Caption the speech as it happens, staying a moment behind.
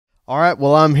All right.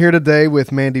 Well, I'm here today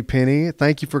with Mandi Penny.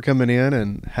 Thank you for coming in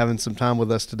and having some time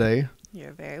with us today.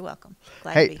 You're very welcome.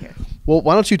 Glad Hey, to be here. well,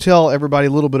 why don't you tell everybody a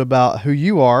little bit about who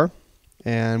you are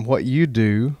and what you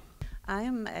do? I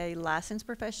am a licensed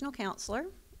professional counselor.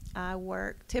 I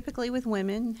work typically with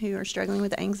women who are struggling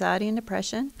with anxiety and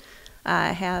depression.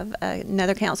 I have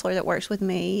another counselor that works with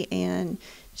me, and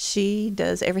she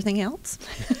does everything else.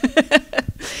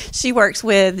 She works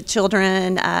with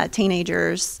children,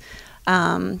 teenagers.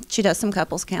 She does some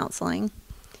couples counseling,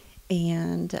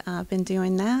 and I've been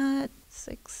doing that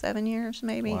 6-7 years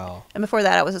maybe. Wow. And before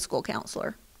that, I was a school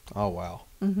counselor. Oh, wow.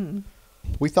 Mm-hmm.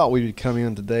 We thought we would come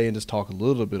in today and just talk a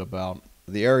little bit about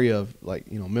the area of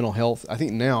mental health. I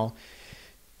think now,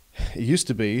 it used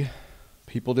to be,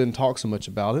 people didn't talk so much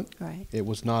about it. Right. It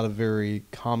was not a very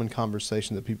common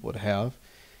conversation that people would have.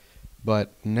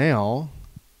 But now,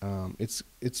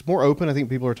 it's more open. I think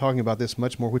people are talking about this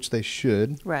much more, which they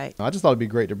should. Right. I just thought it'd be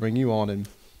great to bring you on and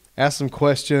ask some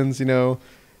questions.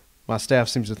 My staff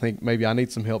seems to think maybe I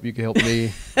need some help. You can help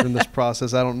me in this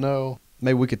process. I don't know.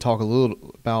 Maybe we could talk a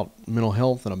little about mental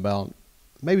health and about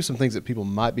maybe some things that people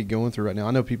might be going through right now.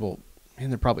 I know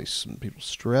there are probably some people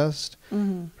stressed,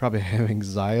 probably have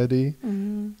anxiety.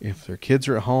 Mm-hmm. If their kids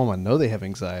are at home, I know they have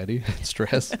anxiety and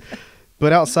stress.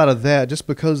 But outside of that, just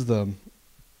because the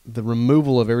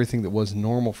removal of everything that was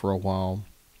normal for a while,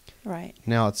 Right.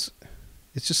 now it's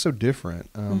just so different.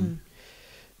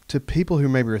 To people who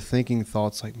maybe are thinking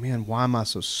thoughts like, man, why am I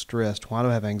so stressed? Why do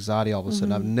I have anxiety all of a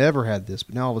sudden? I've never had this,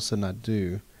 but now all of a sudden I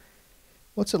do.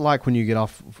 What's it like when you get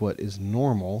off of what is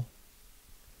normal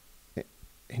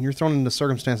and you're thrown into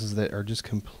circumstances that are just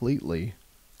completely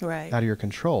Right. out of your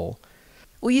control?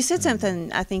 Well, you said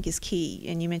something I think is key,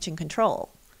 and you mentioned control.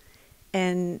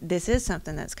 And this is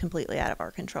something that's completely out of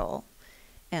our control.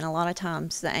 And a lot of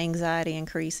times the anxiety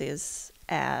increases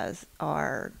as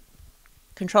our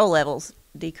control levels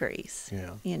decrease.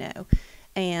 Yeah.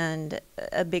 And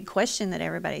a big question that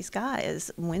everybody's got is,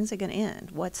 when's it going to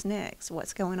end? What's next?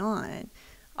 What's going on?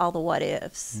 All the what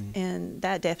ifs. And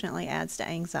that definitely adds to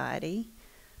anxiety.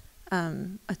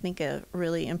 I think a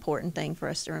really important thing for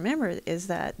us to remember is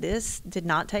that this did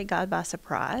not take God by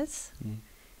surprise.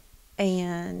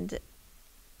 And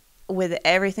with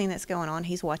everything that's going on,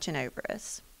 He's watching over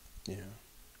us. Yeah.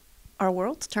 Our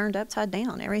world's turned upside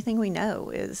down. Everything we know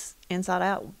is inside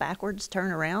out, backwards,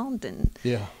 turn around.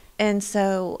 And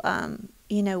so,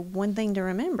 one thing to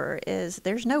remember is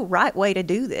there's no right way to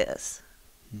do this.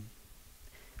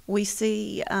 We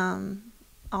see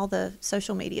all the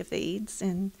social media feeds,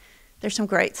 and there's some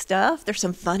great stuff. There's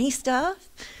some funny stuff.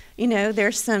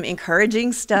 There's some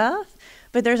encouraging stuff.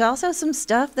 But there's also some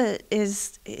stuff that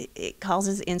it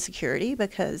causes insecurity,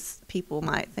 because people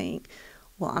might think,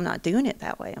 well, I'm not doing it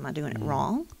that way. Am I doing it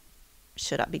wrong?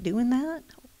 Should I be doing that?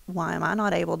 Why am I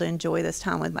not able to enjoy this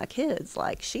time with my kids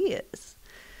like she is?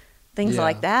 Things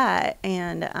like that.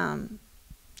 And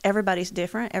everybody's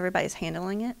different. Everybody's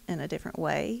handling it in a different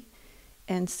way.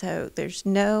 And so there's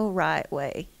no right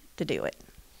way to do it.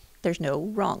 There's no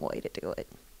wrong way to do it.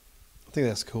 I think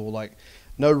that's cool. Like,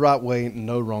 no right way,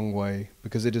 no wrong way,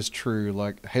 because it is true.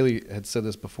 Like Haley had said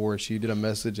this before. She did a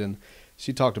message and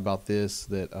she talked about this,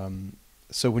 that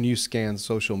so when you scan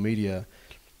social media,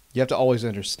 you have to always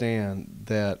understand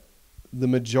that the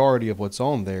majority of what's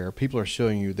on there, people are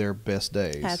showing you their best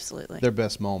days. Absolutely. Their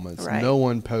best moments. Right. No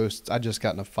one posts, I just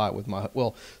got in a fight with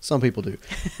some people do.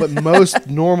 But most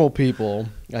normal people,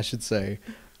 I should say,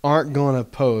 aren't going to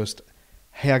post,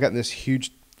 hey, I got in this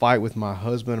huge fight with my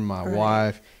husband and my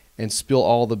wife, and spill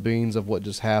all the beans of what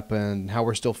just happened, how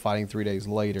we're still fighting 3 days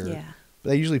later. Yeah. But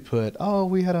they usually put, oh,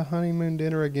 we had a honeymoon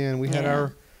dinner again. We had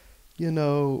our,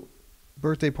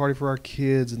 birthday party for our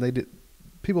kids, and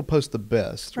people post the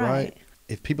best, right?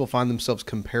 If people find themselves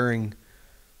comparing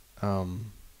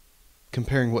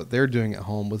what they're doing at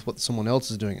home with what someone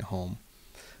else is doing at home,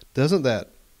 doesn't that,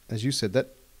 as you said,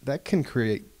 that can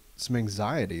create some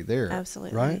anxiety there?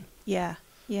 Absolutely. Right? Yeah.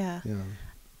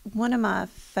 One of my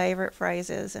favorite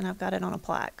phrases, and I've got it on a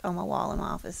plaque on my wall in my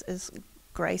office, is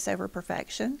grace over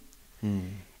perfection.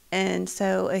 And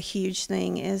so a huge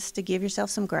thing is to give yourself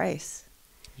some grace.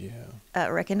 Yeah.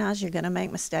 Recognize you're going to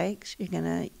make mistakes. You're going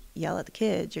to yell at the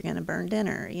kids. You're going to burn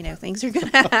dinner. Things are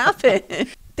going to happen.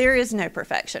 There is no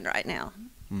perfection right now.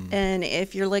 And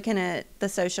if you're looking at the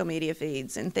social media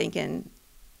feeds and thinking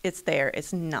it's there,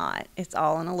 it's not. It's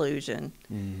all an illusion.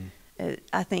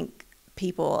 I think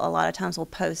people a lot of times will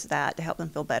post that to help them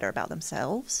feel better about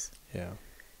themselves. Yeah.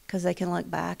 Because they can look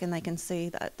back and they can see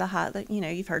that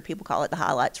you've heard people call it the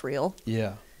highlights reel.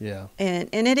 Yeah. Yeah. And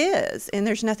it is. And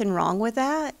there's nothing wrong with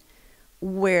that.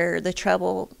 where the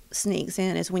trouble sneaks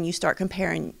in is when you start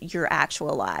comparing your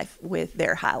actual life with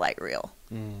their highlight reel.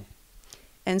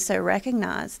 And so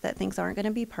recognize that things aren't going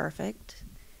to be perfect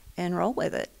and roll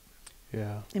with it.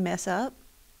 Yeah. And mess up,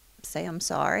 say I'm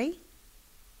sorry,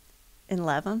 and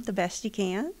love them the best you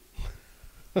can.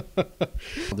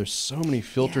 There's so many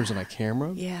filters in a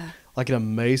camera. Yeah. Like, it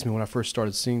amazed me when I first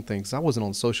started seeing things. I wasn't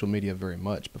on social media very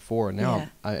much before, and now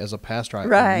as a pastor,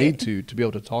 I need to be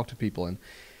able to talk to people.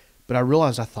 But I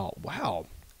realized, I thought, wow,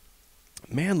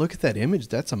 man, look at that image.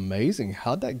 That's amazing.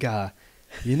 How'd that guy,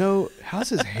 how's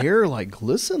his hair like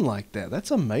glisten like that?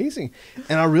 That's amazing.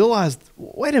 And I realized,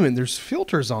 wait a minute, there's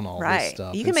filters on all this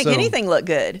stuff. You can make anything look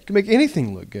good. You can make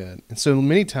anything look good. And so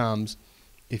many times,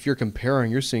 if you're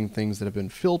comparing, you're seeing things that have been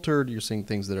filtered. You're seeing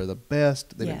things that are the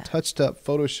best. They've been touched up,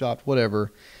 photoshopped,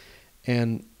 whatever.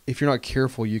 And if you're not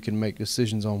careful, you can make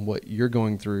decisions on what you're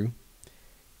going through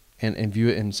and view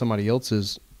it in somebody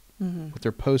else's, what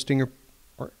they're posting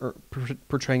or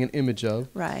portraying an image of.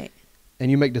 Right. And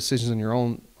you make decisions in your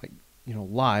own,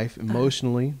 life,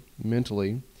 emotionally,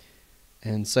 mentally,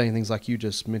 and saying things like you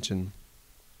just mentioned,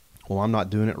 well, I'm not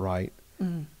doing it right.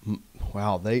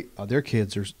 Wow, their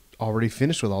kids are already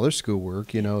finished with all their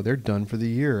schoolwork. They're done for the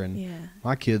year. And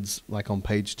my kid's like on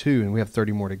page 2, and we have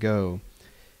 30 more to go.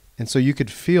 And so you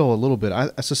could feel a little bit, I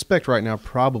suspect right now,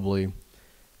 probably,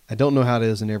 I don't know how it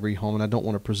is in every home, and I don't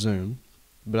want to presume,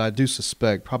 but I do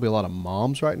suspect probably a lot of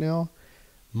moms right now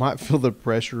might feel the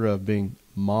pressure of being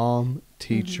mom,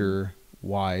 teacher,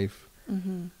 wife,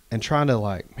 and trying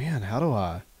to man, how do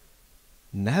I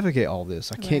navigate all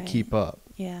this? I can't keep up.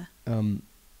 Yeah.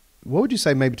 What would you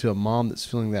say maybe to a mom that's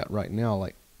feeling that right now?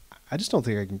 Like, I just don't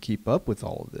think I can keep up with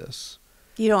all of this.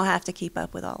 You don't have to keep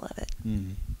up with all of it.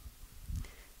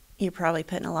 You're probably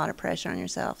putting a lot of pressure on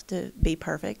yourself to be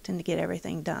perfect and to get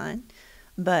everything done,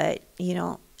 but you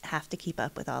don't have to keep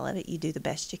up with all of it. You do the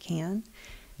best you can.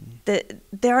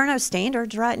 There are no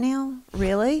standards right now,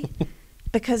 really,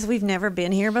 because we've never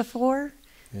been here before.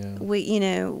 Yeah.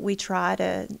 We try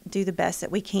to do the best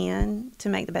that we can to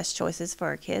make the best choices for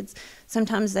our kids.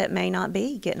 Sometimes that may not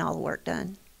be getting all the work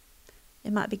done.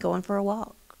 It might be going for a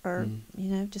walk or,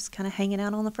 just kind of hanging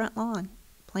out on the front lawn,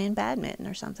 playing badminton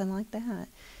or something like that.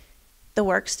 The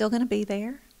work's still going to be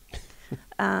there.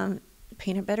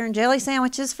 Peanut butter and jelly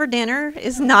sandwiches for dinner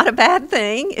is not a bad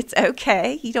thing. It's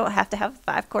okay. You don't have to have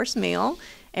a 5-course meal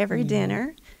every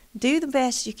dinner. Do the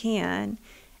best you can.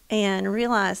 And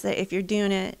realize that if you're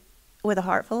doing it with a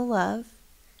heart full of love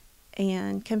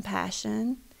and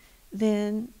compassion,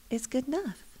 then it's good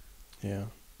enough. Yeah.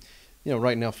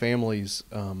 Right now, families,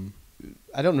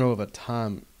 I don't know of a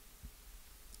time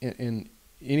in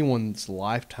anyone's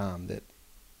lifetime that,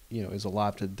 is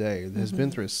alive today that has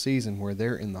been through a season where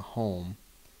they're in the home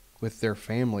with their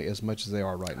family as much as they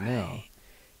are right now.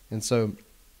 And so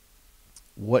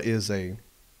what is a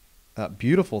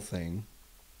beautiful thing,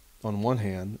 on one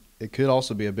hand, it could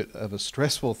also be a bit of a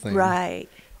stressful thing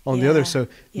on the other. So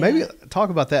maybe talk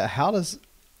about that. How does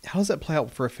that play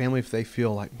out for a family if they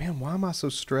feel like, man, why am I so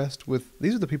stressed with,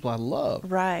 these are the people I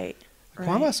love. Why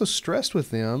am I so stressed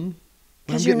with them?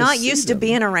 Because you're not used to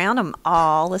being around them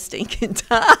all the stinking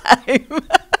time.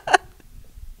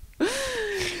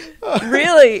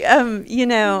 Really,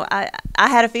 I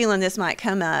had a feeling this might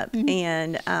come up,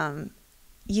 and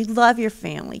you love your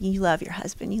family, you love your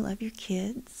husband, you love your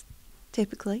kids,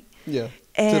 typically. Yeah.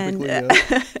 And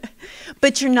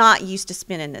but you're not used to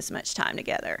spending this much time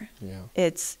together. Yeah.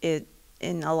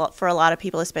 For a lot of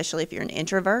people, especially if you're an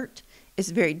introvert, it's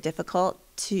very difficult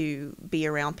to be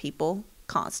around people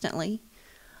constantly.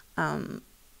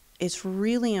 It's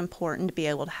really important to be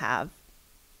able to have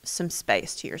some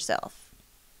space to yourself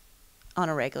on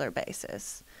a regular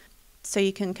basis so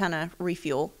you can kind of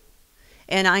refuel.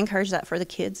 And I encourage that for the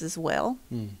kids as well.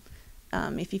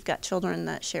 If you've got children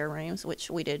that share rooms,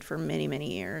 which we did for many,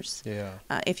 many years,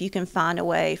 if you can find a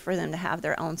way for them to have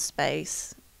their own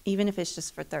space, even if it's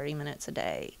just for 30 minutes a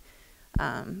day,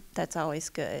 that's always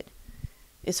good.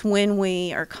 It's when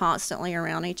we are constantly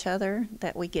around each other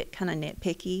that we get kind of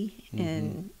nitpicky,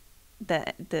 and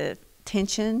that the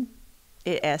tension,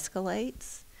 it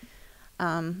escalates.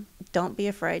 Don't be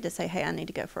afraid to say, hey, I need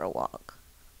to go for a walk,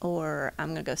 or I'm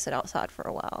going to go sit outside for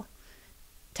a while.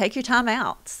 Take your time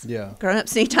outs. Yeah.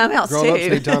 Grown-ups need time outs too. Grown-ups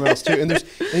need time outs too.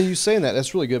 And you saying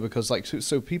that's really good, because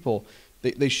so people,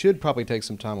 they should probably take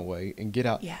some time away and get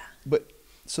out. Yeah. But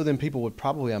so then people would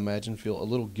probably, I imagine, feel a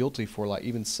little guilty for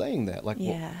even saying that, well,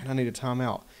 I need a time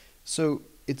out. So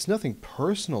it's nothing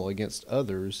personal against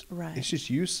others. Right. It's just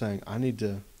you saying, I need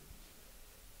to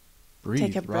breathe.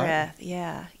 Take a breath.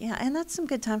 Yeah. Yeah. And that's some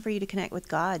good time for you to connect with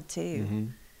God too.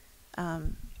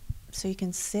 so you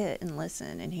can sit and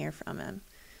listen and hear from him,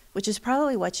 which is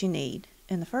probably what you need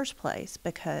in the first place,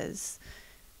 because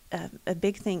a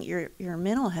big thing, your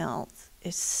mental health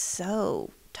is so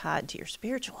tied to your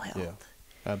spiritual health.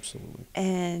 Yeah, absolutely.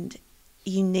 And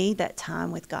you need that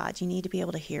time with God. You need to be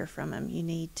able to hear from him. You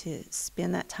need to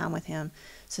spend that time with him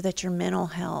so that your mental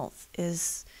health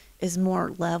is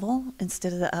more level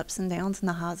instead of the ups and downs and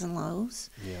the highs and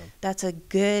lows. Yeah. That's a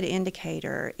good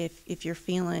indicator if you're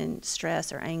feeling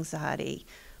stress or anxiety,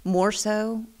 more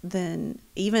so than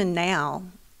even now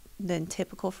than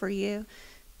typical for you.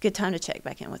 Good time to check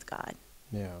back in with God.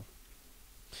 Yeah.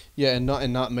 Yeah, and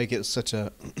not make it such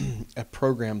a a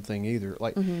program thing either.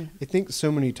 Like, I think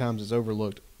so many times it's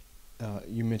overlooked.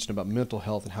 You mentioned about mental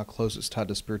health and how close it's tied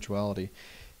to spirituality.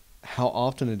 How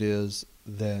often it is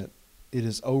that it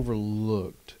is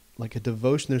overlooked. Like a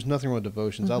devotion, there's nothing wrong with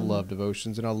devotions. I love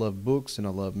devotions, and I love books, and I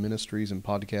love ministries and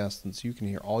podcasts, and so you can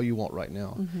hear all you want right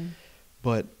now.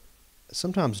 But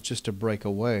sometimes just to break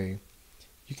away,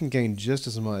 you can gain just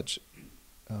as much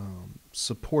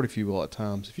support, if you will, at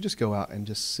times. If you just go out and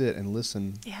just sit and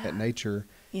listen at nature,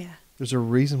 there's a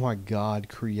reason why God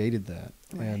created that.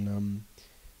 Right. And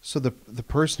so the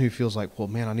person who feels like, well,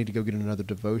 man, I need to go get another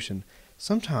devotion,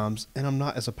 sometimes, and I'm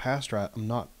not, as a pastor, I'm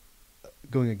not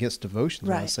going against devotions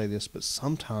when I say this, but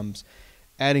sometimes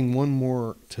adding one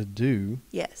more to do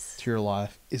to your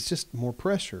life is just more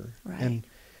pressure. Right. And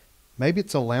maybe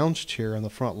it's a lounge chair on the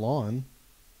front lawn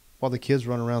while the kids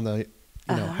run around the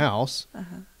house,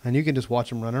 and you can just watch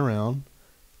them run around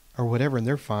or whatever, and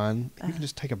they're fine. You can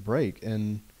just take a break,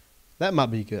 and that might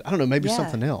be good. I don't know, maybe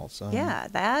something else.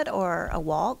 That or a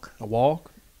walk. A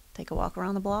walk? Take a walk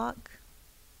around the block.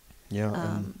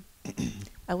 Yeah.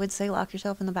 I would say lock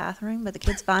yourself in the bathroom, but the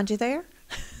kids find you there.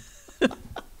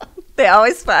 They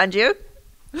always find you.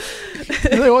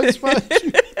 They always find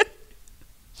you.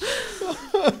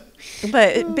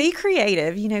 But be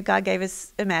creative. You know, God gave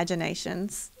us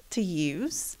imaginations to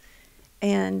use.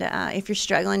 And if you're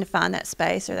struggling to find that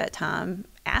space or that time,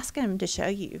 ask him to show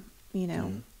you,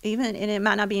 even, and it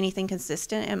might not be anything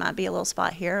consistent. It might be a little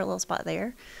spot here, a little spot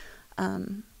there.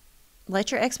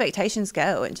 Let your expectations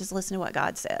go and just listen to what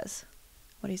God says,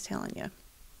 what he's telling you.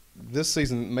 This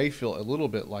season may feel a little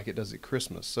bit like it does at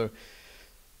Christmas. So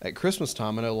at Christmas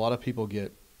time, I know a lot of people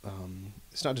get,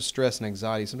 it's not just stress and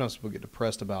anxiety. Sometimes people get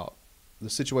depressed about the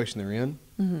situation they're in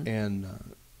and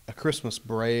a Christmas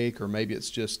break, or maybe it's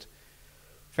just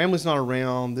family's not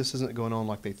around. This isn't going on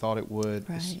like they thought it would.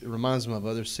 Right. It reminds them of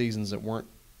other seasons that weren't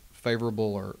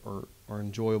favorable or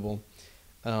enjoyable.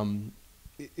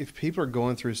 If people are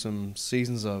going through some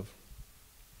seasons of,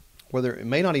 whether it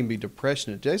may not even be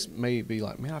depression, it just may be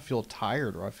like, man, I feel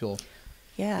tired, or I feel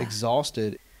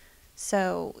exhausted.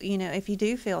 So, if you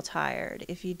do feel tired,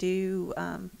 if you do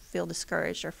feel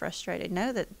discouraged or frustrated,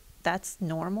 know that that's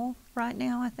normal right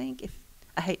now, I think.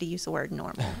 I hate to use the word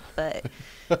normal, but,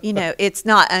 it's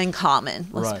not uncommon.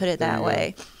 Let's put it that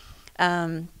way.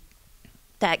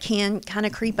 That can kind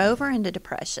of creep over into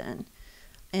depression.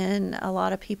 And a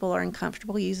lot of people are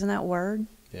uncomfortable using that word,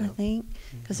 I think,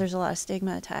 because there's a lot of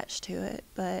stigma attached to it.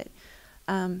 But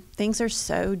things are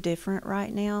so different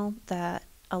right now that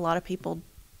a lot of people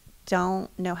don't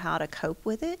know how to cope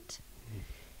with it.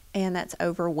 And that's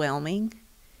overwhelming.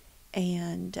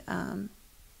 And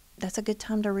that's a good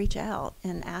time to reach out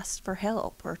and ask for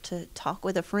help, or to talk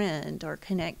with a friend, or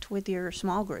connect with your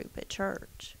small group at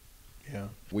church. Yeah.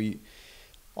 We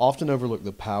often overlook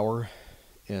the power.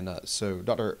 And so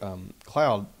Dr.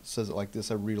 Cloud says it like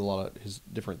this. I read a lot of his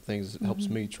different things. It helps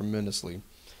me tremendously.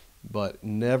 But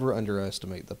never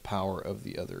underestimate the power of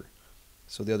the other.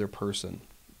 So the other person.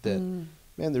 That,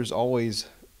 man, there's always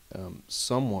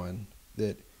someone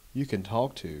that you can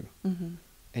talk to.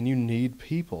 And you need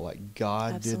people. Like,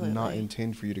 God did not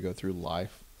intend for you to go through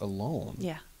life alone.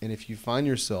 Yeah. And if you find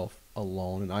yourself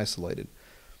alone and isolated,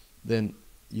 then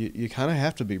you kind of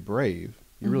have to be brave.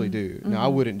 You really do. Now, I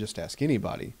wouldn't just ask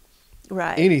anybody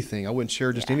anything. I wouldn't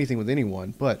share just anything with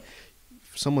anyone. But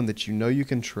someone that you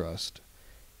can trust,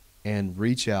 and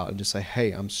reach out and just say,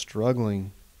 hey, I'm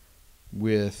struggling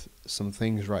with some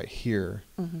things right here,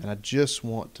 and I just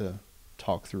want to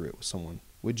talk through it with someone.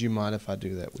 Would you mind if I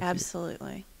do that with you?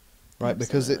 Absolutely. Right,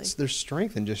 because there's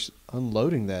strength in just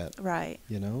unloading that. Right.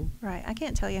 Right. I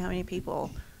can't tell you how many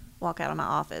people walk out of my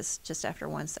office just after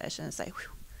one session and say,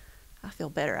 whew, I feel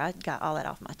better. I got all that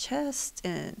off my chest,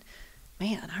 and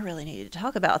man, I really needed to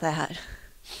talk about that.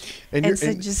 And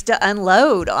so just to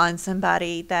unload on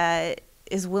somebody that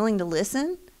is willing to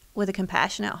listen with a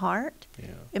compassionate heart,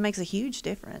 it makes a huge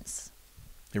difference.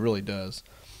 It really does.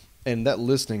 And that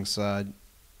listening side,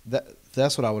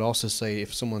 that's what I would also say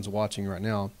if someone's watching right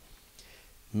now.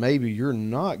 maybe you're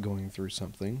not going through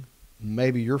something.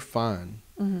 Maybe you're fine.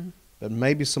 Mm-hmm. But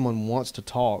maybe someone wants to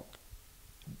talk.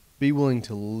 Be willing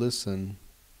to listen.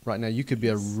 Right now, you could be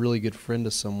a really good friend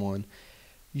to someone.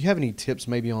 You have any tips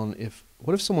maybe on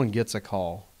what if someone gets a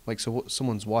call? Like, so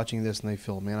someone's watching this and they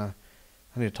feel, man,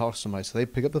 I need to talk to somebody. So they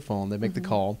pick up the phone, they make the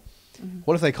call. Mm-hmm.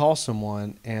 What if they call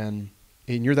someone and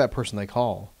you're that person they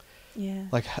call? Yeah.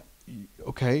 Like,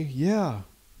 okay, yeah,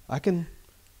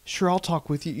 I'll talk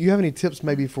with you. You have any tips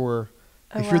maybe for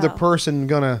if you're the person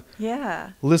gonna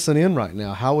listen in right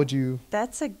now? How would you?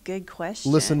 That's a good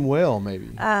question. Listen well, maybe.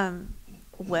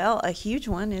 Well, a huge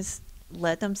one is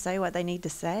let them say what they need to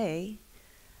say.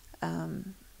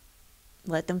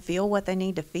 Let them feel what they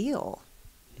need to feel.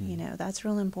 You know, that's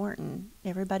real important.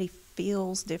 Everybody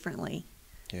feels differently.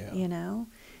 Yeah. You know,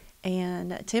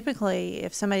 and typically,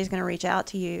 if somebody's going to reach out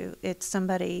to you, it's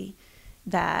somebody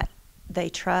that they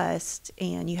trust,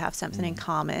 and you have something in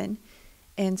common.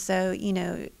 And so, you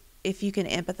know, if you can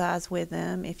empathize with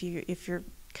them, if you're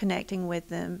connecting with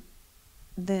them,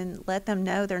 then let them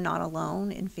know they're not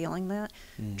alone in feeling that.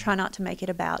 Try not to make it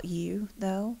about you,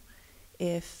 though.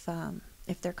 If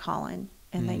they're calling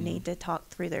and they need to talk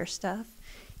through their stuff,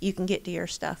 you can get to your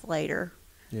stuff later.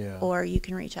 Yeah. Or you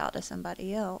can reach out to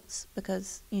somebody else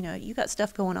because, you know, you got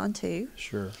stuff going on too.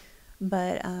 Sure.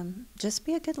 But just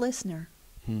be a good listener.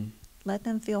 Let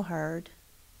them feel heard.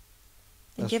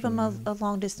 And give them a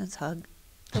long-distance hug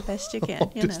the best you can.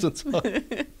 Long-distance hug.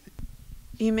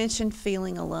 You mentioned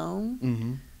feeling alone.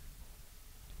 Mm-hmm.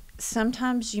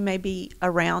 Sometimes you may be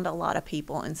around a lot of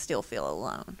people and still feel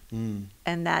alone.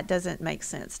 And that doesn't make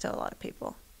sense to a lot of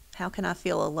people. How can I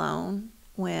feel alone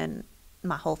when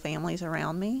my whole family's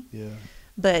around me? Yeah.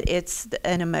 But it's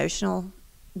an emotional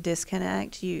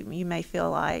disconnect. You may feel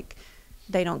like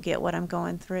they don't get what I'm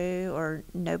going through, or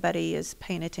nobody is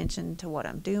paying attention to what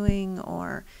I'm doing,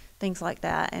 or things like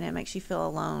that, and it makes you feel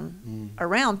alone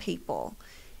around people.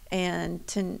 And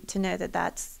to know that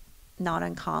that's not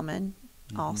uncommon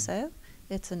also.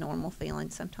 It's a normal feeling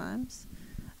sometimes.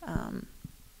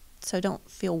 So don't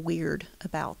feel weird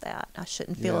about that. I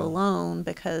shouldn't feel alone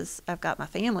because I've got my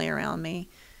family around me,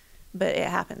 but it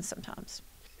happens sometimes.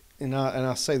 And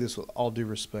I say this with all due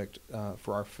respect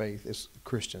for our faith as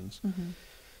Christians,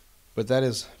 but that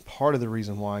is part of the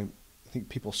reason why I think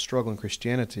people struggle in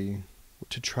Christianity,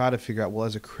 to try to figure out, well,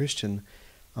 as a Christian,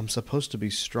 I'm supposed to be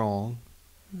strong.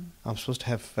 I'm supposed to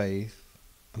have faith.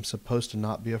 I'm supposed to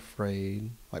not be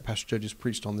afraid. Like Pastor Jody just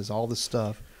preached on this, all this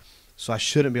stuff. So I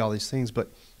shouldn't be all these things, but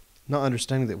not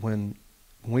understanding that when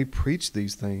we preach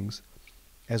these things,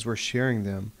 as we're sharing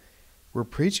them, we're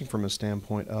preaching from a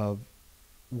standpoint of,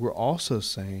 we're also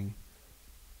saying,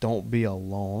 don't be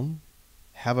alone,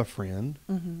 have a friend.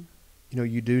 You know,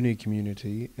 you do need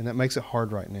community, and that makes it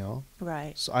hard right now.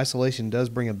 Right. So isolation does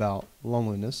bring about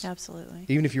loneliness. Absolutely.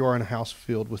 Even if you are in a house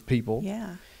filled with people.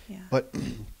 Yeah. But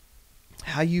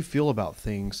how you feel about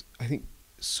things, I think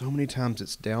so many times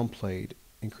it's downplayed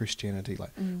in Christianity.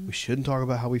 Like, we shouldn't talk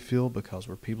about how we feel because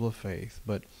we're people of faith.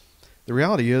 But the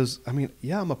reality is, I mean,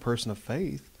 yeah, I'm a person of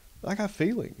faith, but I got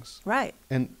feelings. Right.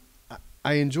 And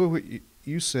I enjoy what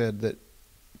you said, that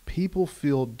people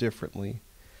feel differently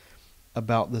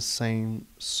about the same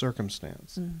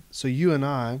circumstance. So you and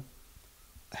I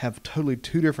have totally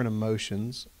two different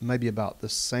emotions, maybe about the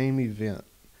same event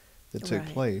that took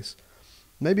place.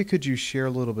 Maybe could you share a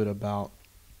little bit about,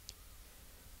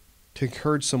 to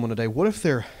encourage someone today, what if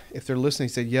they're listening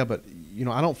and say, yeah, but you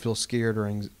know, I don't feel scared or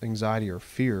anxiety or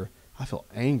fear. I feel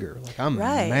anger. Like I'm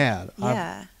mad.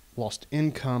 Yeah. I've lost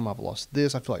income. I've lost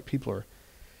this. I feel like people are.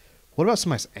 What about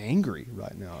somebody's angry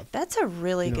right now? That's a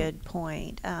really good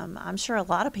point. I'm sure a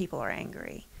lot of people are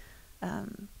angry.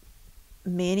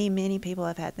 Many people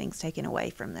have had things taken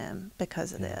away from them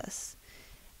because of this.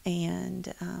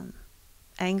 And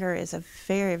anger is a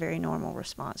very, very normal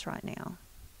response right now.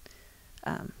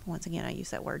 Once again, I use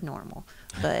that word normal,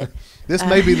 but this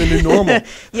may be the new normal.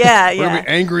 We're gonna be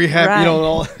angry, happy,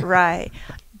 all. Right.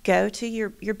 Go to your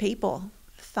people.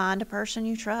 Find a person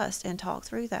you trust and talk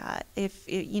through that. If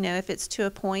it's to a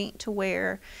point to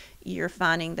where you're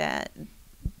finding that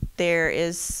there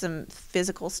is some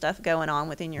physical stuff going on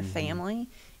within your family,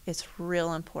 it's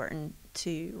real important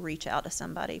to reach out to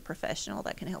somebody professional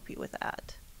that can help you with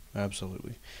that.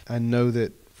 Absolutely. I know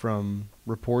that from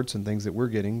reports and things that we're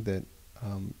getting that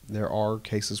there are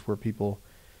cases where people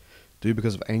do,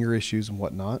 because of anger issues and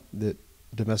whatnot, that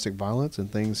domestic violence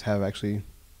and things have actually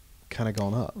kind of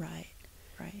gone up. Right.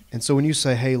 And so when you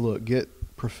say, hey, look, get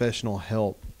professional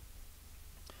help,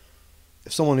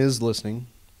 if someone is listening,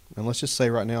 and let's just say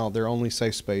right now their only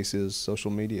safe space is social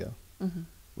media.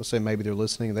 Let's say maybe they're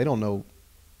listening and they don't know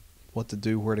what to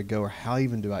do, where to go, or how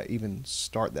even do I even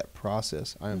start that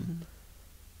process.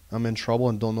 I'm in trouble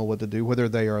and don't know what to do, whether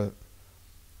they are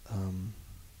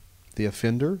the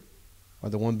offender or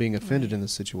the one being offended in the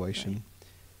situation.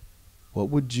 Right.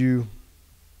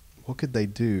 What could they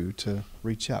do to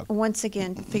reach out? Once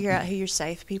again, figure out who your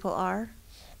safe people are,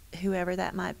 whoever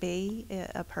that might be,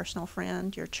 a personal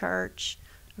friend, your church,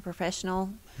 a professional.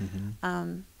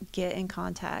 Get in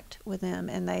contact with them,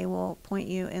 and they will point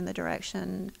you in the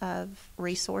direction of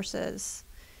resources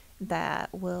that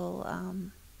will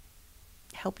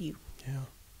help you. Yeah.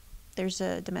 There's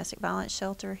a domestic violence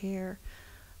shelter here.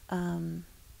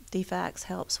 DFACS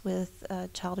helps with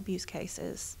child abuse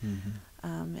cases,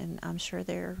 and I'm sure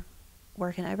they're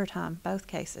working overtime, both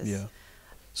cases. Yeah.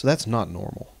 So that's not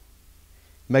normal.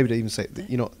 Maybe to even say,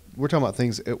 we're talking about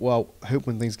things, I hope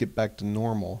when things get back to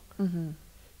normal.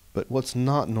 But what's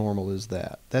not normal is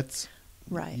that. That's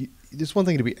right. It's one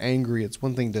thing to be angry. It's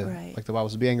one thing to, like the Bible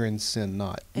says, be angry and sin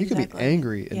not. You can be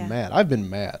angry and mad. I've been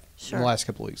mad in the last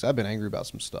couple of weeks. I've been angry about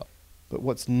some stuff. But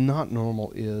what's not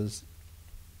normal is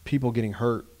people getting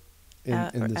hurt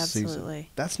in this season.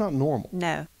 That's not normal.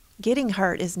 No. Getting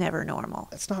hurt is never normal.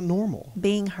 That's not normal.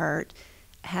 Being hurt,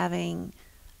 having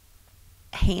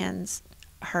hands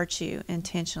hurt you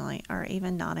intentionally or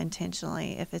even not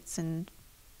intentionally, if it's in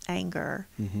anger,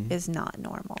 is not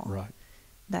normal. Right.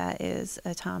 That is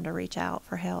a time to reach out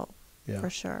for help, for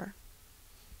sure.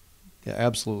 Yeah,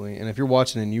 absolutely. And if you're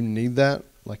watching and you need that,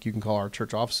 like, you can call our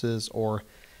church offices, or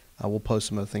we'll post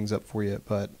some of the things up for you.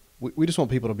 But we just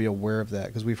want people to be aware of that,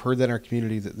 because we've heard that in our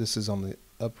community that this is on the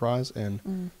uprise,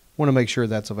 and want to make sure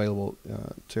that's available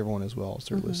to everyone as well as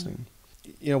they're listening.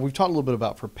 We've talked a little bit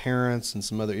about for parents and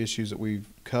some other issues that we've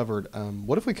covered.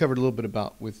 What if we covered a little bit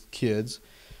about with kids?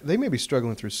 They may be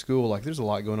struggling through school. Like, there's a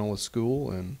lot going on with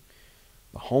school and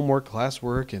the homework,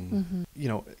 classwork, and,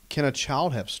 can a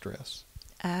child have stress?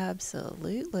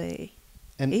 Absolutely.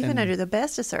 And even under the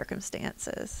best of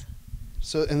circumstances.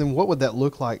 So, and then what would that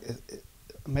look like?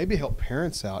 Maybe help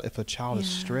parents out. If a child is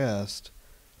stressed,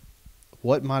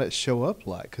 what might it show up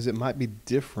like? Because it might be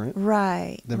different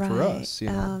than for us.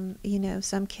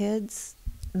 Some kids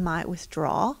might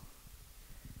withdraw.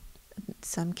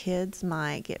 Some kids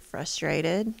might get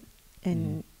frustrated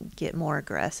and get more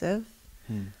aggressive.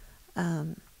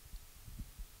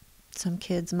 Some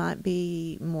kids might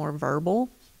be more verbal.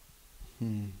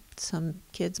 Some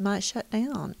kids might shut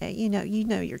down. You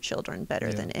know your children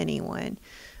better than anyone,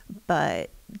 but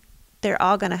they're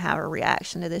all going to have a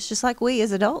reaction to this, just like we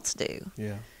as adults do.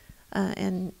 Yeah.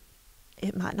 And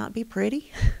it might not be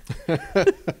pretty.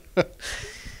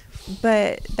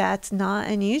 But that's not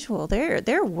unusual.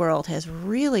 Their world has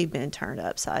really been turned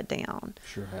upside down.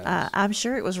 Sure has. I'm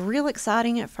sure it was real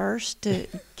exciting at first to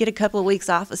get a couple of weeks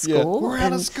off of school. We're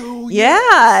out of school.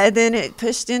 Yeah, and then it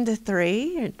pushed into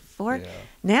 3 and 4. Yeah.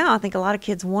 Now I think a lot of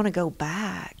kids want to go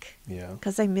back. Yeah.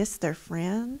 Because they miss their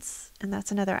friends, and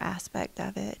that's another aspect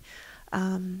of it.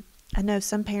 I know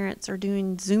some parents are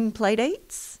doing Zoom play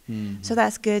dates, so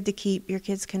that's good to keep your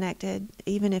kids connected,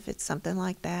 even if it's something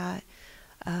like that.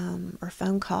 Or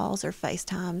phone calls or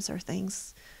FaceTimes or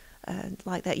things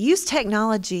like that. Use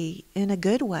technology in a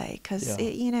good way, because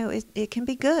it can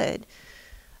be good.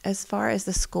 As far as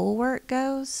the schoolwork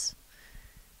goes,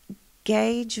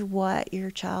 gauge what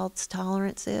your child's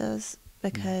tolerance is,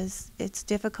 because it's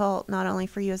difficult not only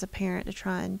for you as a parent to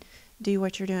try and do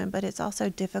what you're doing, but it's also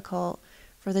difficult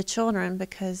for the children,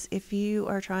 because if you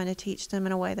are trying to teach them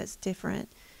in a way that's different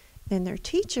than their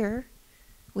teacher,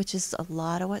 which is a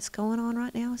lot of what's going on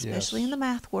right now, especially in the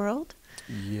math world.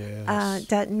 Yes.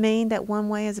 Doesn't mean that one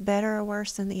way is better or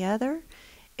worse than the other.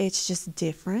 It's just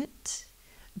different.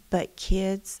 But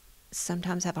kids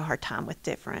sometimes have a hard time with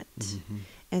different.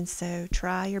 And so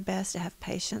try your best to have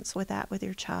patience with that with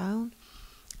your child.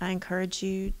 I encourage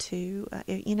you to,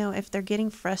 if they're getting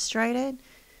frustrated,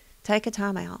 take a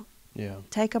time out. Yeah.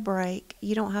 Take a break.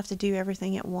 You don't have to do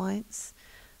everything at once.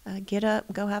 Get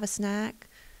up, go have a snack.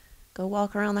 Go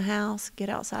walk around the house, get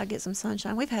outside, get some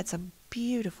sunshine. We've had some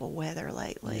beautiful weather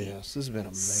lately. Yes, this has been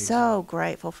amazing. So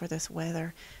grateful for this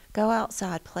weather. Go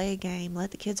outside, play a game,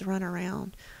 let the kids run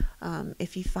around.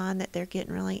 If you find that they're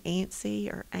getting really antsy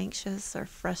or anxious or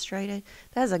frustrated,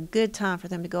 that's a good time for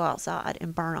them to go outside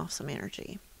and burn off some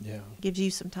energy. Yeah. Gives you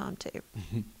some time too.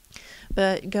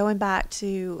 But going back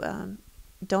to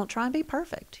don't try and be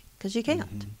perfect, because you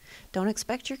can't. Don't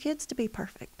expect your kids to be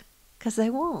perfect, because they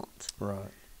won't.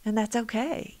 Right. And that's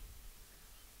okay.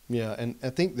 Yeah, and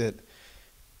I think that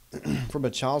from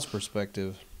a child's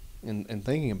perspective, and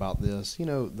thinking about this,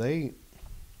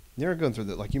 they're going through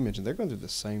like you mentioned, they're going through the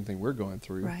same thing we're going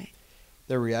through. Right.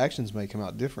 Their reactions may come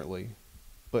out differently,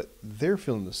 but they're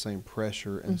feeling the same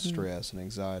pressure and stress and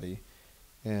anxiety.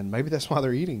 And maybe that's why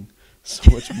they're eating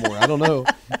so much more. I don't know.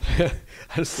 I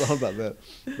just thought about that.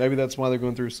 Maybe that's why they're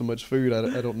going through so much food.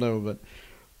 I don't know,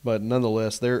 but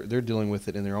nonetheless, they're dealing with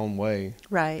it in their own way.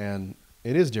 Right. And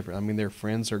it is different. I mean, their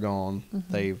friends are gone.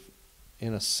 They've,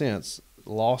 in a sense,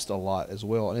 lost a lot as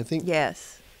well. And I think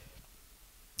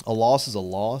a loss is a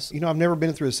loss. You know, I've never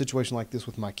been through a situation like this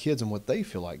with my kids and what they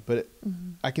feel like, but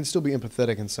I can still be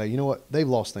empathetic and say, you know what, they've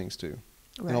lost things too.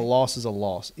 Right. And a loss is a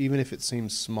loss, even if it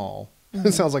seems small.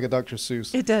 It sounds like a Dr.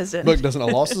 Seuss book, doesn't it? A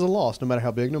loss is a loss, no matter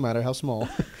how big, no matter how small.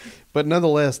 But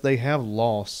nonetheless, they have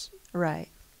loss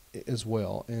as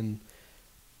well. And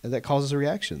that causes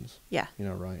reactions. Yeah. You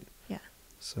know, right. Yeah.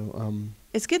 So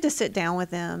it's good to sit down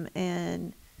with them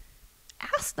and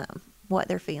ask them what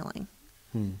they're feeling.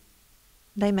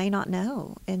 They may not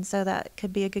know. And so that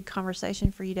could be a good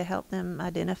conversation for you to help them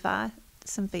identify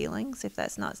some feelings if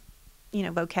that's not, you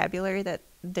know, vocabulary that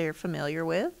they're familiar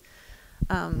with.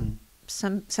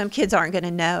 Some kids aren't going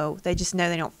to know. They just know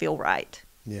they don't feel right.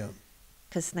 Yeah.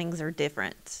 Because things are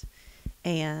different.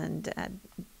 And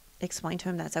explain to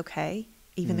them that's okay.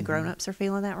 Even the grown-ups are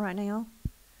feeling that right now.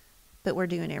 But we're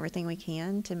doing everything we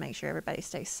can to make sure everybody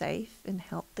stays safe and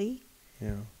healthy.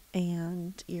 Yeah.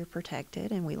 And you're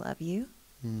protected and we love you.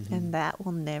 And that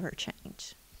will never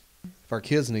change. If our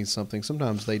kids need something,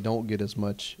 sometimes they don't get as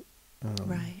much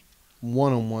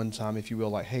one-on-one time, if you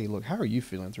will, like, hey, look, how are you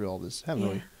feeling through all this? Haven't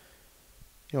really,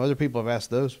 you know, other people have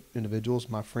asked those individuals,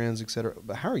 my friends, etc.,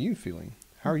 but how are you feeling?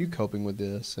 How are you coping with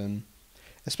this? And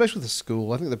especially with the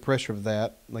school, I think the pressure of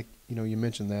that, like, you know, you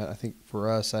mentioned that, I think for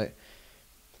us, I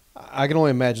can only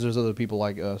imagine there's other people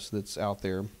like us that's out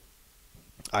there.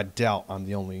 I doubt I'm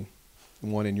the only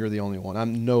one and you're the only one. I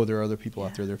know there are other people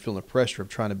out there that are feeling the pressure of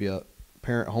trying to be a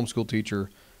parent, a homeschool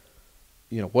teacher,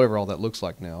 you know, whatever all that looks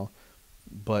like now.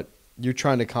 But you're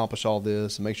trying to accomplish all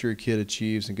this and make sure your kid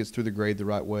achieves and gets through the grade the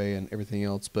right way and everything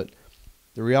else. But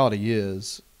the reality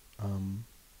is,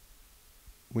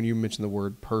 when you mention the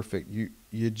word perfect, you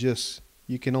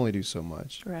can only do so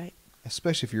much. Right.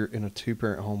 Especially if you're in a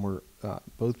two-parent home where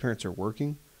both parents are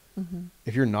working.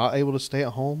 If you're not able to stay at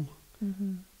home,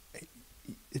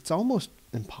 it's almost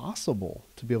impossible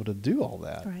to be able to do all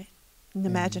that. Right. And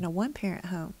imagine a one-parent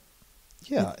home.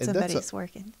 Yeah. Somebody's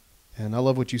working. And I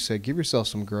love what you said. Give yourself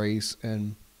some grace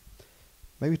and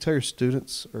maybe tell your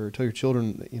students or tell your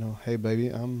children, you know, hey,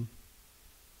 baby,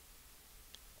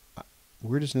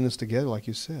 we're just in this together, like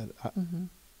you said.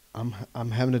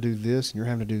 I'm having to do this and you're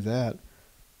having to do that.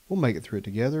 We'll make it through it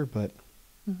together, but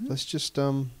let's just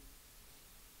not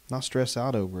stress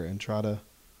out over it and try to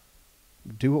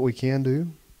do what we can do.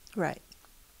 Right.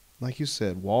 Like you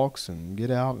said, walks and get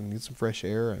out and get some fresh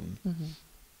air and,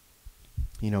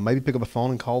 you know, maybe pick up a phone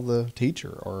and call the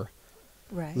teacher or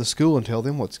the school and tell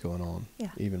them what's going on. Yeah.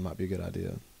 Even might be a good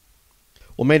idea.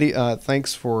 Well, Mandi,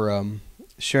 thanks for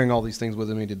sharing all these things with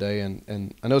me today.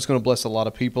 And I know it's going to bless a lot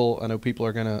of people. I know people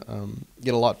are going to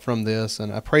get a lot from this.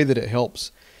 And I pray that it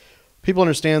helps people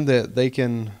understand that they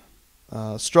can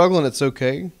struggle and it's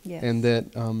okay. Yes. And that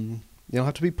you don't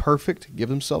have to be perfect. Give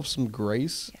themselves some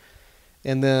grace. Yeah.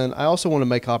 And then I also want to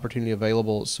make opportunity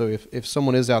available. So if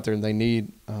someone is out there and they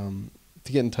need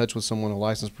to get in touch with someone, a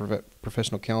licensed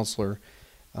professional counselor,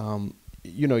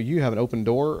 you know, you have an open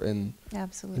door and,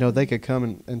 absolutely, you know, they could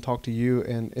come and talk to you.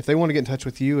 And if they want to get in touch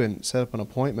with you and set up an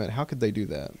appointment, how could they do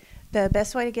that? The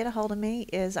best way to get a hold of me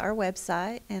is our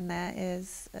website, and that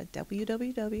is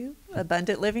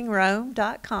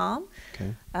www.abundantlivingrome.com.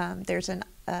 Okay. There's an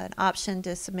option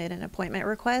to submit an appointment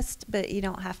request, but you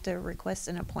don't have to request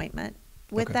an appointment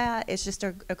with that. It's just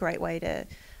a great way to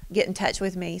get in touch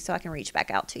with me so I can reach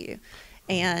back out to you.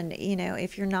 And, you know,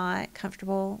 if you're not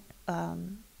comfortable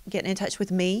getting in touch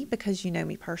with me because you know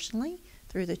me personally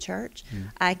through the church,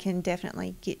 I can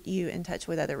definitely get you in touch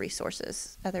with other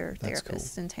resources, other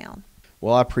therapists in town.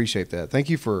 Well, I appreciate that. Thank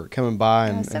you for coming by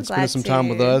and spending some time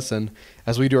with us. And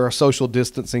as we do our social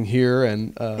distancing here,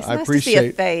 and I appreciate to see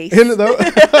a face.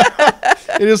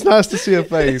 It is nice to see a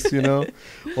face, you know.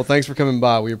 Well, thanks for coming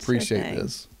by. We appreciate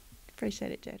this.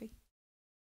 Appreciate it, Jody.